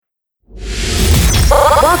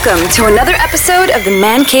Welcome to another episode of the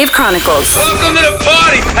Man Cave Chronicles. Welcome to the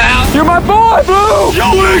party, pal! You're my boy, Blue! Yo,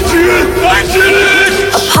 Adrian!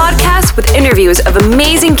 A podcast with interviews of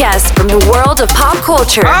amazing guests from the world of pop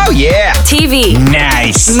culture. Oh, yeah! TV.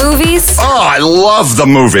 Nice! Movies. Oh, I love the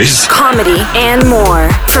movies! Comedy and more.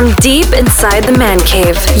 From deep inside the Man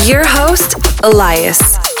Cave, your host,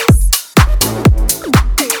 Elias.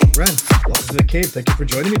 Reyn, welcome to the cave. Thank you for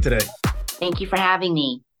joining me today. Thank you for having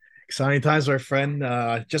me. Exciting times, my friend.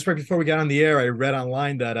 Just right before we got on the air, I read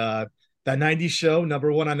online that that 90s show,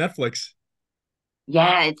 #1 on Netflix.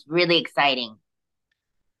 Yeah, it's really exciting.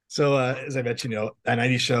 So as I mentioned, that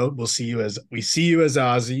 90s show, we see you as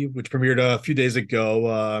Ozzie, which premiered a few days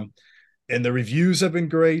ago. And the reviews have been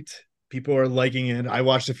great. People are liking it. I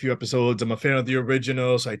watched a few episodes. I'm a fan of the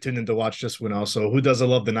original, so I tuned in to watch this one also. Who doesn't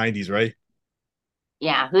love the 90s, right?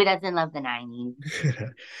 Yeah, who doesn't love the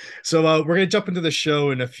 90s? So we're gonna jump into the show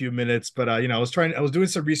in a few minutes, but I was doing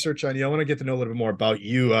some research on you. I want to get to know a little bit more about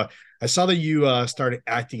you. I saw that you started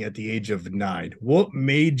acting at the age of 9. What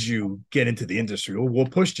made you get into the industry? What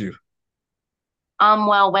pushed you?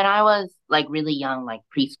 Well, when I was like really young, like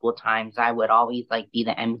preschool times, I would always like be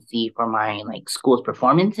the MC for my like school's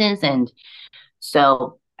performances. And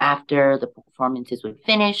so after the performances would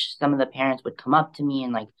finish, some of the parents would come up to me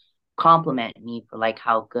and like compliment me for like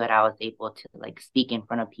how good I was able to like speak in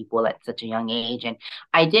front of people at such a young age. And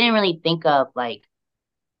I didn't really think of like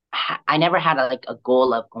I never had a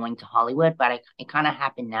goal of going to Hollywood, but it kind of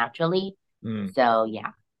happened naturally. So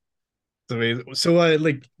yeah. So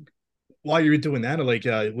like while you were doing that, like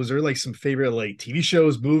was there like some favorite like TV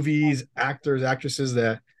shows, movies, actors, actresses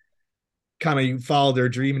that kind of you followed their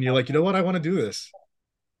dream and you're like, you know what, I want to do this?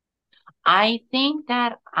 I think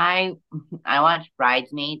that I watched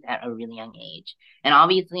Bridesmaids at a really young age. And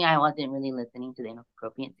obviously I wasn't really listening to the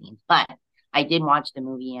inappropriate scenes, but I did watch the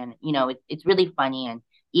movie and it's really funny, and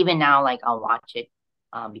even now like I'll watch it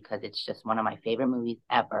because it's just one of my favorite movies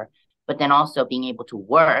ever. But then also being able to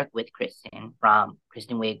work with Kristen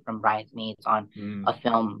Wiig from Bridesmaids on a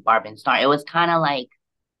film Barb and Star. It was kind of like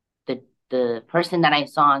the person that I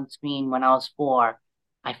saw on screen when I was 4,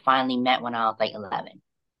 I finally met when I was like 11.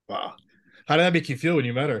 Wow. How did that make you feel when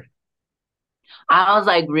you met her? I was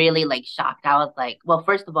like really like shocked. I was like, well,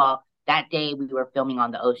 first of all, that day we were filming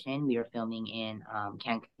on the ocean. We were filming in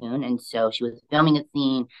Cancun. And so she was filming a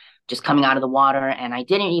scene just coming out of the water. And I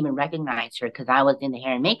didn't even recognize her because I was in the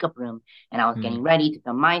hair and makeup room and I was getting ready to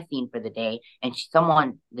film my scene for the day. And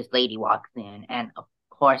this lady walks in. And of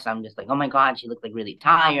course, I'm just like, oh my God, she looks like really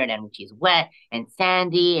tired and she's wet and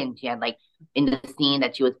sandy. And she had like, in the scene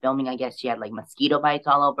that she was filming, I guess she had like mosquito bites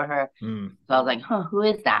all over her. So I was like, who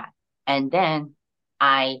is that? And then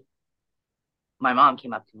my mom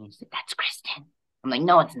came up to me and she's like, that's Kristen. I'm like,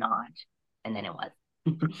 no, it's not. And then it was.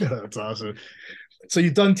 That's awesome. So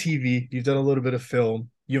you've done TV, you've done a little bit of film,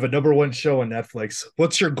 you have a #1 show on Netflix.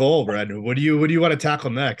 What's your goal, Reyn? What do you want to tackle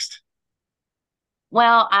next?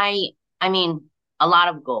 Well, I mean, a lot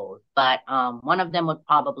of goals, but one of them would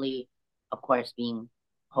probably, of course, being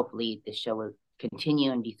hopefully the show will continue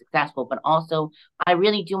and be successful. But also, I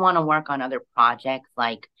really do want to work on other projects,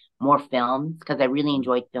 like more films, because I really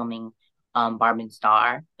enjoyed filming Barb and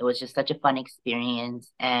Star. It was just such a fun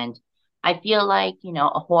experience. And I feel like,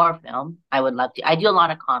 a horror film, I would love to. I do a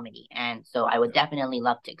lot of comedy. And so I would definitely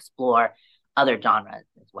love to explore other genres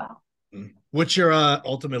as well. What's your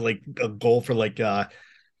ultimate like a goal for like a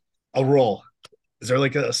role? Is there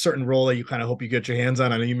like a certain role that you kind of hope you get your hands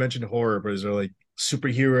on? I know you mentioned horror, but is there like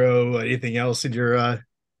superhero, anything else in your on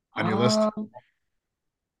your list?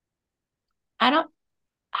 I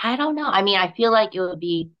don't know. I mean, I feel like it would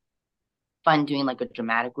be fun doing like a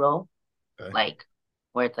dramatic role, like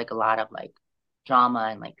where it's like a lot of like drama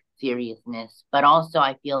and like seriousness. But also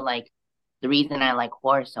I feel like the reason I like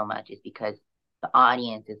horror so much is because the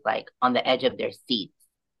audience is like on the edge of their seats.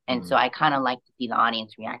 And so I kind of like to see the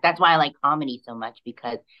audience react. That's why I like comedy so much,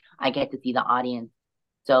 because I get to see the audience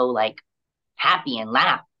so like happy and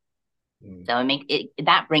laugh. So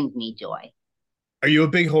that brings me joy. Are you a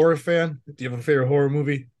big horror fan? Do you have a favorite horror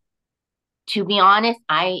movie? To be honest,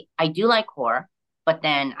 I do like horror, but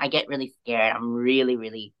then I get really scared. I'm really,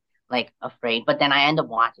 really like afraid. But then I end up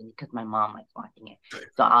watching it because my mom likes watching it.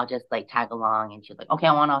 So I'll just like tag along and she's like, okay,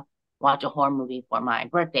 I want to watch a horror movie for my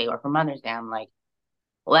birthday or for Mother's Day. I'm like,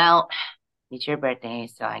 well, it's your birthday,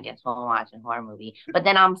 so I guess we'll watch a horror movie. But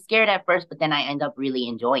then I'm scared at first, but then I end up really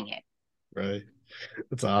enjoying it. Right.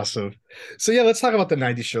 That's awesome. So yeah, let's talk about the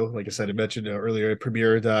 90s show. Like I said, I mentioned earlier, it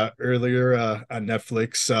premiered earlier on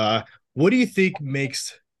Netflix. What do you think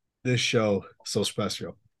makes this show so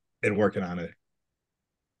special and working on it?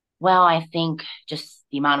 Well, I think just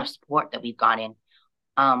the amount of support that we've gotten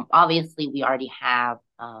Obviously we already have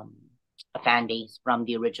a fan base from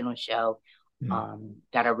the original show Mm.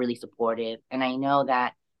 that are really supportive. And I know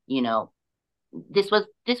that, you know, this was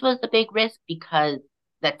a big risk because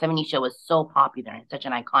that 70s show was so popular and such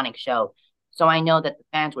an iconic show. So I know that the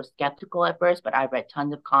fans were skeptical at first, but I read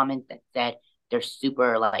tons of comments that said they're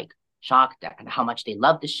super like shocked at how much they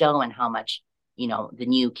love the show and how much, the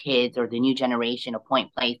new kids or the new generation of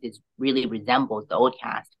Point Place is really resembles the old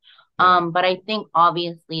cast. Yeah. But I think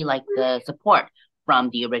obviously like the support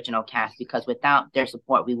from the original cast, because without their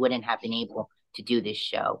support, we wouldn't have been able to do this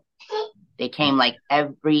show. They came like I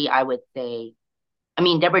would say, I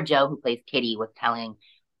mean, Deborah Joe, who plays Kitty, was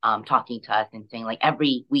talking to us and saying like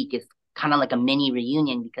every week is kind of like a mini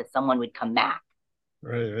reunion because someone would come back.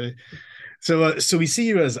 Right, right. So we see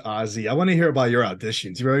you as Ozzy. I want to hear about your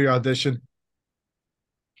auditions. You remember your audition?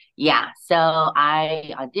 Yeah, so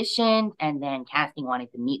I auditioned and then casting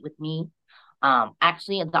wanted to meet with me.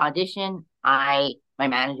 Actually, at the audition, I my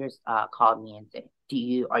managers called me and said,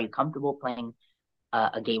 are you comfortable playing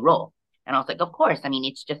a gay role?" And I was like, "Of course. I mean,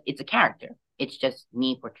 it's a character. It's just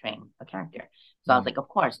me portraying a character." So I was Mm. like, "Of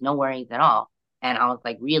course, no worries at all." And I was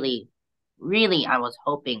like, really, really, I was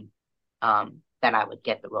hoping that I would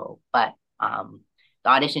get the role, but the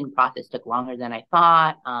audition process took longer than I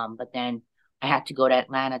thought. But then I had to go to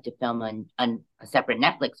Atlanta to film a separate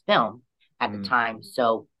Netflix film at the Mm. time.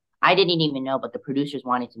 So I didn't even know, but the producers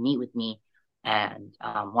wanted to meet with me and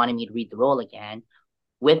wanted me to read the role again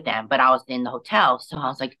with them. But I was in the hotel, so I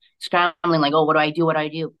was like scrambling, like, "Oh, what do I do? What do I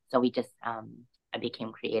do?" So I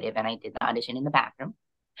became creative and I did the audition in the bathroom,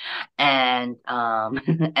 and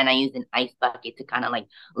and I used an ice bucket to kind of like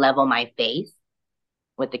level my face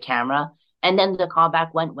with the camera. And then the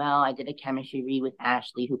callback went well. I did a chemistry read with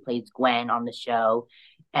Ashley, who plays Gwen on the show.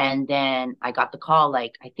 And then I got the call,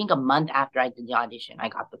 like, I think a month after I did the audition, I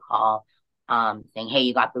got the call saying, "Hey,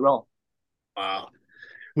 you got the role." Wow.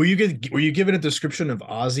 Were you given a description of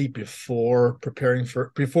Ozzy before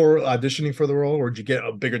auditioning for the role, or did you get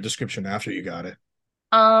a bigger description after you got it?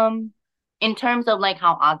 In terms of like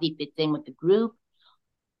how Ozzy fits in with the group,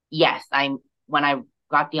 yes, when I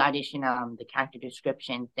got the audition, the character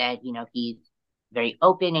description said, he's very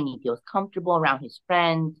open and he feels comfortable around his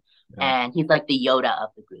friends, Yeah. and he's like the Yoda of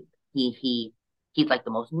the group. He's like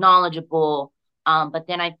the most knowledgeable. But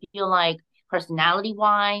then I feel like personality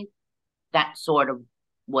wise, that sort of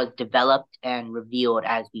was developed and revealed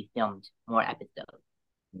as we filmed more episodes.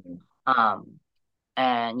 Mhm. Um,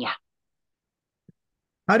 and yeah.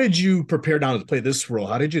 How did you prepare now to play this role?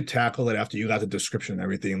 How did you tackle it after you got the description and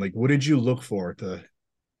everything? Like, what did you look for to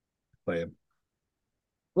play him?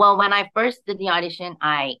 Well, when I first did the audition,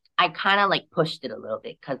 I kind of like pushed it a little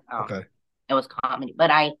bit because Okay. it was comedy. But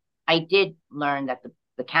I did learn that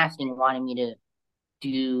the casting wanted me to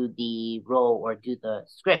do the role or do the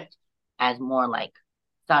script as more like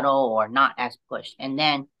subtle or not as pushed. And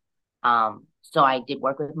then so I did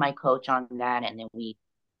work with my coach on that, and then we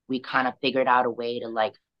kind of figured out a way to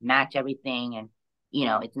like match everything, and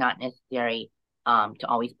it's not necessary to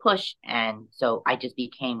always push, and so I just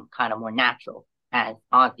became kind of more natural as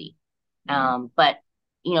Ozzy. Mhm. But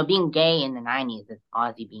being gay in the 90s, as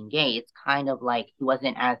Ozzy being gay, it's kind of like he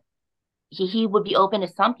wasn't as he would be open to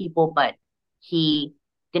some people, but he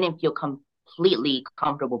didn't feel completely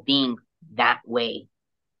comfortable being that way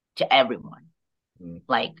to everyone. Mhm.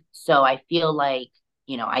 Like, so I feel like,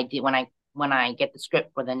 I did when I get the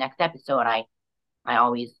script for the next episode, I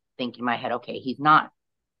always think in my head, okay,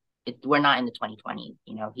 we're not in the 2020s,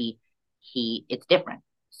 it's different.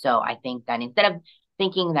 So I think that instead of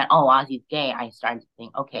thinking that, oh, Ozzy's gay, I started to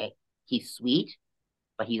think, okay, he's sweet,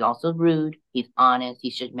 but he's also rude, he's honest,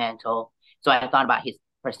 he's judgmental. So I thought about his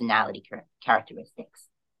personality characteristics.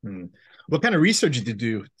 Mhm. What kind of research did you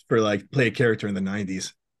do for like play a character in the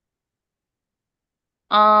 90s?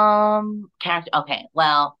 Character. Okay,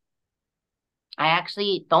 well,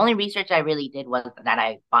 the only research I really did was that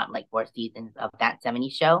I bought like 4 seasons of that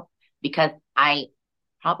 70s show because I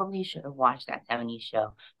probably should have watched that 70s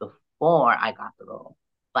show before I got the role,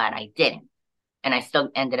 but I didn't. And I still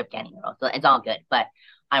ended up getting the role. So it's all good. But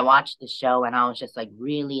I watched the show and I was just like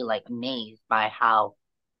really like amazed by how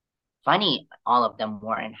funny all of them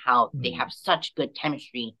were and how they Mhm. have such good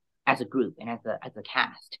chemistry as a group and as a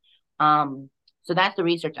cast. Um, so that's the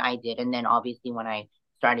research I did, and then obviously when I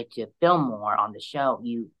started to film more on the show,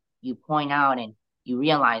 you point out and you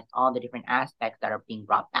realize all the different aspects that are being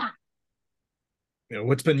brought back.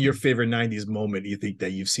 What's been your favorite 90s moment you think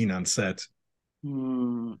that you've seen on set?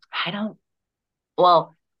 I don't.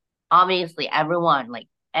 Well, obviously everyone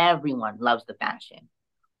loves the fashion.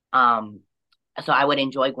 Um, so I would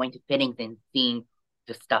enjoy going to fittings and seeing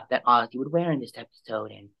the stuff that Ozzy would wear in this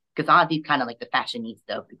episode, and because Ozzy's kind of like the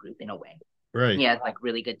fashionista of the group in a way. Right. He has like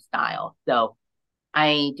really good style. So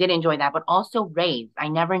I did enjoy that, but also raves. I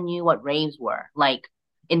never knew what raves were. Like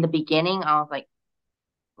in the beginning, I was like,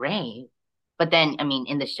 rave. But then, I mean,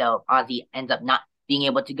 in the show, Ozzy ends up not being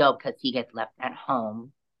able to go because he gets left at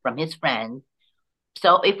home from his friends.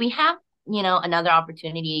 So if we have, another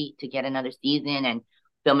opportunity to get another season and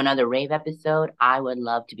film another rave episode, I would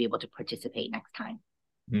love to be able to participate next time.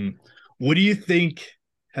 What do you think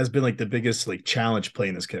has been like the biggest like challenge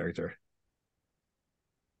playing this character?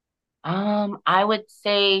 I would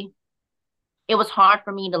say it was hard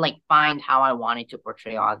for me to like find how I wanted to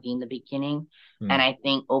portray Ozzy in the beginning. And I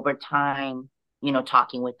think over time,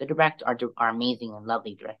 talking with the director, our amazing and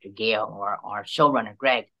lovely director Gail, or our showrunner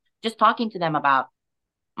Greg, just talking to them about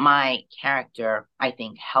my character, I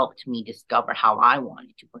think helped me discover how I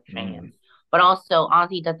wanted to portray him. But also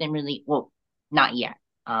Ozzy doesn't really, well, not yet.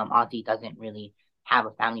 Ozzy doesn't really have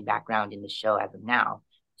a family background in the show as of now.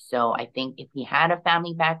 So I think if he had a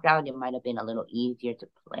family background, it might have been a little easier to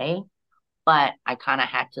play. But I kind of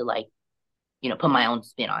had to like, put my own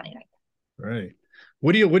spin on it. Right.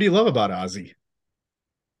 What do you love about Ozzy?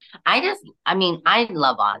 I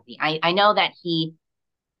love Ozzy. I know that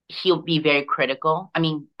he'll be very critical. I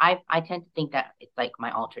mean, I tend to think that it's like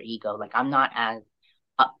my alter ego. Like I'm not as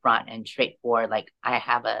upfront and straightforward. Like I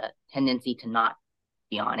have a tendency to not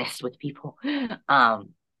be honest with people,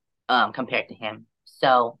 compared to him.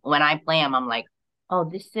 So when I play him, I'm like, oh,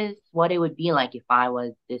 this is what it would be like if I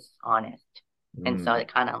was this honest. And so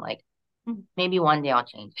it kind of like, maybe one day I'll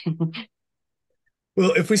change.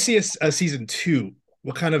 Well, if we see a season 2,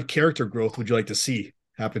 what kind of character growth would you like to see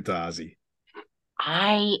happen to Ozzy?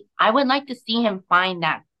 I would like to see him find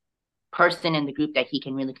that person in the group that he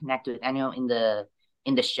can really connect with. I know in the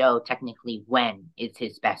show, technically Gwen is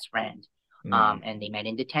his best friend. And they met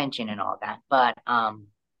in detention and all that. But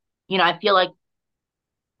I feel like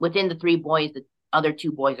within the 3 boys, the other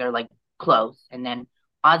 2 boys are like close, and then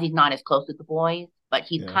Ozzy's not as close with the boys, but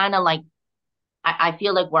he's kind of like I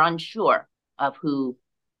feel like we're unsure of who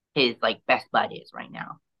his like best bud is right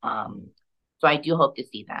now. So I do hope to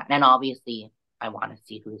see that, and obviously I want to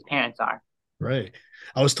see who his parents are. Right.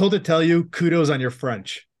 I was told to tell you kudos on your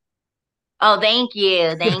French. Oh, thank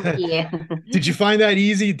you, thank you. Did you find that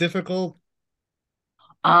easy, difficult?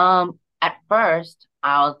 At first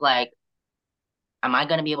I was like, am I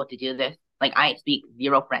gonna be able to do this? Like I speak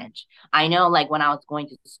zero French. I know like when I was going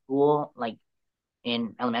to school, like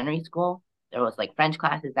in elementary school, there was like French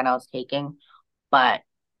classes that I was taking, but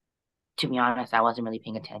to be honest, I wasn't really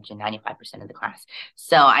paying attention 95% of the class.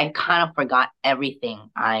 So I kind of forgot everything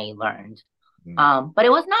I learned. But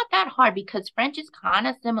it was not that hard because French is kind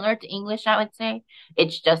of similar to English, I would say.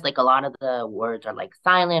 It's just like a lot of the words are like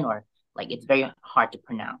silent, or like it's very hard to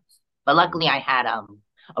pronounce. But luckily I had a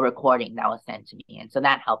recording that was sent to me, and so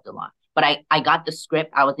that helped a lot. But I got the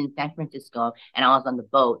script. I was in San Francisco and I was on the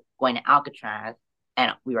boat going to Alcatraz,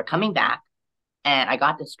 and we were coming back, and I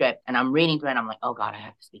got the script and I'm reading through it and I'm like, oh God, I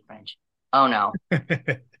have to speak French. Oh no.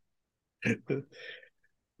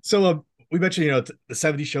 So we mentioned, the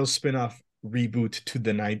 70s show spinoff reboot to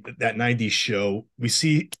that 90s show. We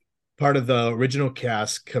see part of the original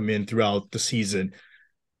cast come in throughout the season.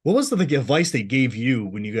 What was the advice they gave you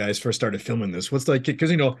when you guys first started filming this? What's like, because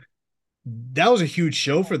that was a huge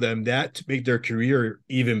show for them, that to make their career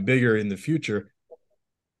even bigger in the future.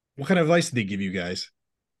 What kind of advice did they give you guys?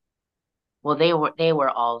 Well, they were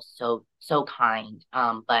all so kind.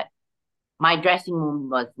 But my dressing room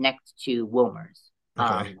was next to Wilmer's.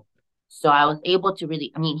 Okay. So I was able to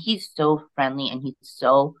really, I mean, he's so friendly and he's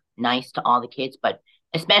so nice to all the kids, but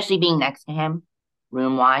especially being next to him,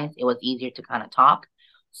 room wise, it was easier to kind of talk.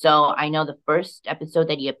 So I know the first episode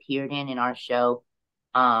that he appeared in our show,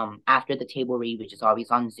 after the table read, which is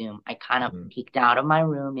always on Zoom, I kind of peeked out of my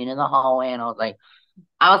room into the hallway, and I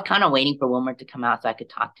was kind of waiting for Wilmer to come out so I could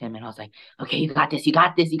talk to him. And I was like, okay, you got this, you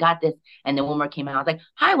got this, you got this. And then Wilmer came out. I was like,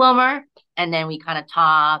 hi, Wilmer. And then we kind of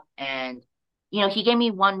talked. And, he gave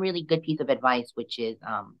me one really good piece of advice, which is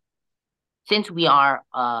since we are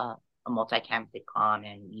a multi-cam sitcom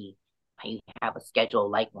and I have a schedule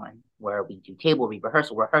like one where we do table read,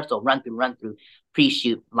 rehearsal, run through,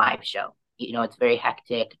 pre-shoot, live show. It's very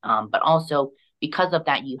hectic. But also because of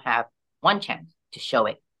that, you have one chance to show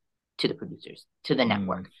it to the producers, to the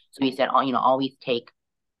network. So he said, always take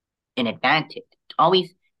an advantage.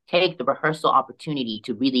 Always take the rehearsal opportunity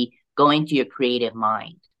to really go into your creative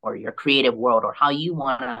mind or your creative world, or how you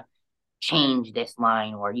want to change this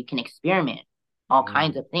line, or you can experiment all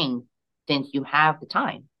kinds of things since you have the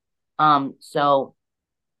time. So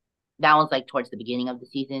that was like towards the beginning of the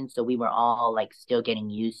season. So we were all like still getting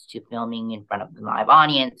used to filming in front of the live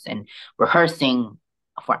audience and rehearsing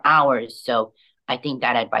for hours. So I think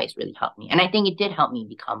that advice really helped me. And I think it did help me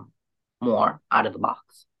become more out of the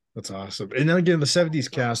box. That's awesome. And then again, the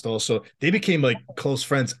 70s cast also, they became like close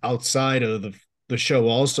friends outside of the show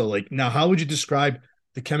also. Like now, how would you describe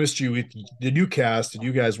the chemistry with the new cast and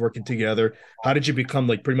you guys working together? How did you become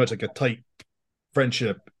like pretty much like a tight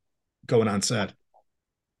friendship going on set?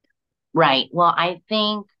 Right. Well, I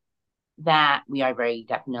think that we are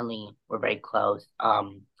we're very close.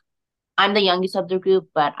 I'm the youngest of the group,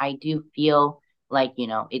 but I do feel like,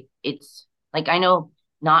 it's like I know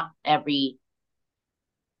not every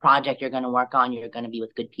project you're going to work on, you're going to be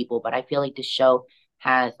with good people. But I feel like the show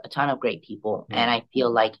has a ton of great people. And I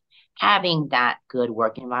feel like having that good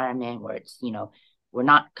work environment where it's, we're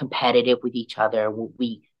not competitive with each other.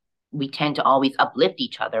 We tend to always uplift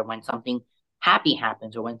each other when something happy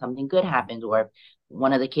happens or when something good happens or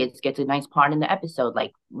one of the kids gets a nice part in the episode.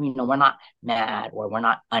 Like, we're not mad or we're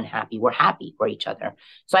not unhappy. We're happy for each other.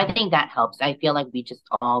 So I think that helps. I feel like we just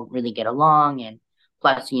all really get along. And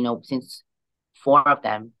plus, since four of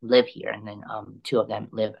them live here and then two of them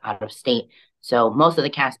live out of state. So most of the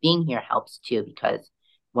cast being here helps too, because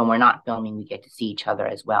when we're not filming, we get to see each other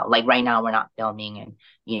as well. Like right now we're not filming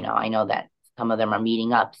and, I know that some of them are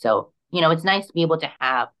meeting up. So, it's nice to be able to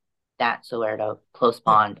have that sort of close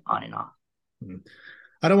bond on and off.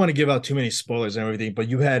 I don't want to give out too many spoilers and everything, but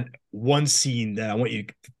you had one scene that I want you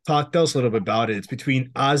to tell us a little bit about it. It's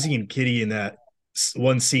between Ozzie and Kitty in that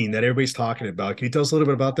one scene that everybody's talking about. Can you tell us a little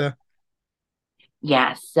bit about that?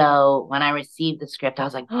 Yeah. So when I received the script, I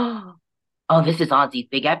was like, oh, this is Ozzie's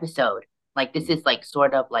big episode. Like, this is like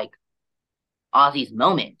sort of like Ozzie's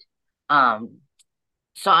moment. Um,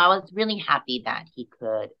 so I was really happy that he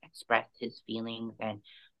could express his feelings and,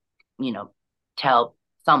 tell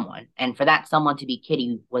someone. And for that someone to be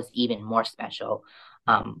Kitty was even more special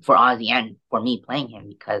for Ozzie and for me playing him,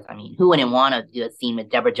 because I mean, who wouldn't want to do a scene with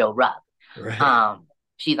Deborah Jo Rupp? Right.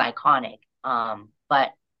 She's iconic.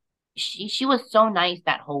 But she was so nice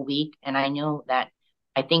that whole week. And I know that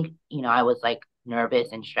I think, I was like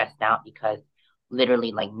nervous and stressed out because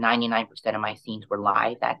literally like 99% of my scenes were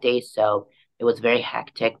live that day. So it was very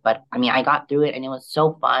hectic. But I mean, I got through it and it was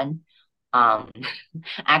so fun. Um,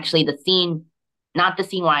 actually, the scene, not the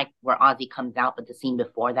scene where Ozzie comes out, but the scene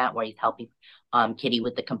before that where he's helping Kitty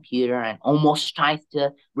with the computer and almost tries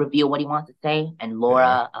to reveal what he wants to say. And Yeah.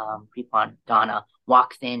 Laura Prepon Donna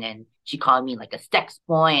walks in and she called me like a sex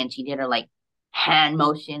boy and she did her like hand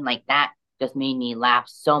motion like that just made me laugh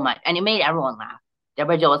so much. And it made everyone laugh.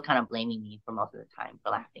 Deborah Jo was kind of blaming me for most of the time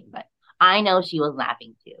for laughing, but I know she was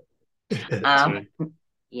laughing too. That's right.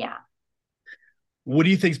 Yeah. What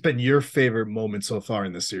do you think's been your favorite moment so far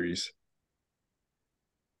in the series?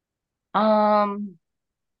 Um,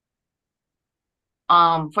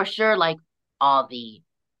 for sure, like all the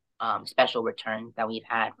special returns that we've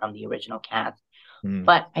had from the original cast. Hmm.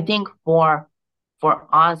 But I think for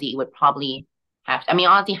Ozzie, it would probably have to, I mean,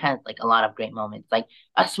 Ozzie has like a lot of great moments. Like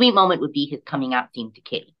a sweet moment would be his coming out scene to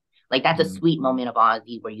Kitty. Like that's a Hmm. sweet moment of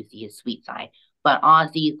Ozzie where you see his sweet side. But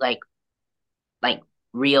Ozzie's like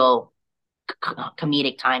real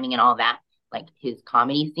comedic timing and all that, like his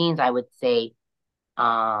comedy scenes, I would say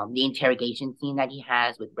the interrogation scene that he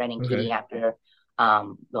has with Reyn and Kitty Okay. after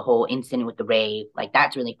the whole incident with the rave, like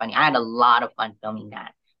that's really funny. I had a lot of fun filming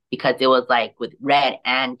that because it was like with Red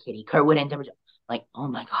and Kitty, Kurtwood and Deborah, like, oh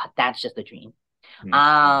my God, that's just a dream.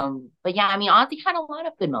 Hmm. But yeah, I mean, Ozzy had a lot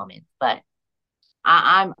of good moments, but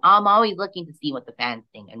I'm always looking to see what the fans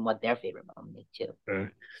think and what their favorite moment is too.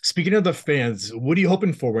 Speaking of the fans, what are you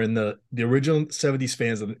hoping for when the original 70s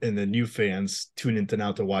fans and the new fans tune into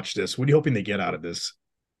now to watch this? What are you hoping they get out of this?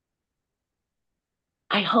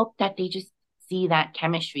 I hope that they just see that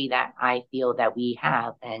chemistry that I feel that we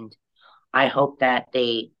have, and I hope that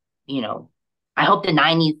they, you know, I hope the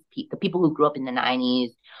 '90s, the people who grew up in the '90s,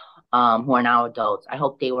 who are now adults, I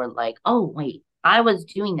hope they were like, oh wait, I was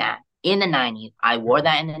doing that in the '90s. I wore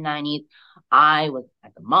that in the '90s. I was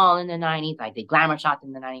at the mall in the '90s. I did glamour shots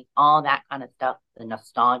in the '90s. All that kind of stuff, the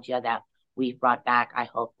nostalgia that we've brought back. I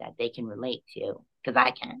hope that they can relate to, because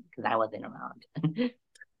I can, because I wasn't around.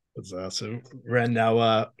 That's awesome. Ren,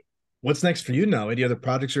 now what's next for you now? Any other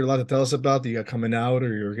projects you're allowed to tell us about that you got coming out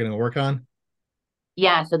or you're gonna work on?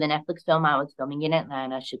 Yeah, so the Netflix film I was filming in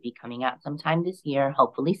Atlanta should be coming out sometime this year,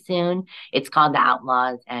 hopefully soon. It's called The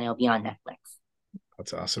Outlaws and it'll be on Netflix.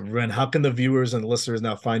 That's awesome. Ren, how can the viewers and listeners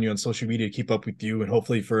now find you on social media to keep up with you and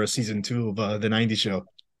hopefully for a season 2 of the 90s show?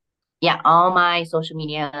 Yeah, all my social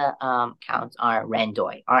media accounts are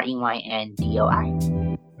Rendoi,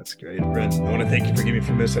 REYNDOI. That's great. Reyn, I want to thank you for giving me a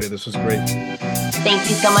few minutes today. This was great. Thank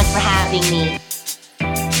you so much for having me.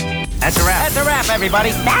 That's a wrap. That's a wrap, everybody.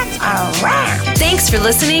 That's a wrap. Thanks for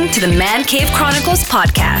listening to the Man Cave Chronicles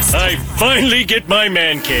podcast. I finally get my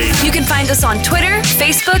man cave. You can find us on Twitter,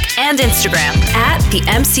 Facebook, and Instagram at the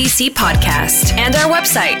MCC Podcast and our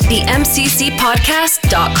website,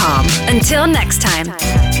 themccpodcast.com. Until next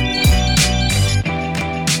time.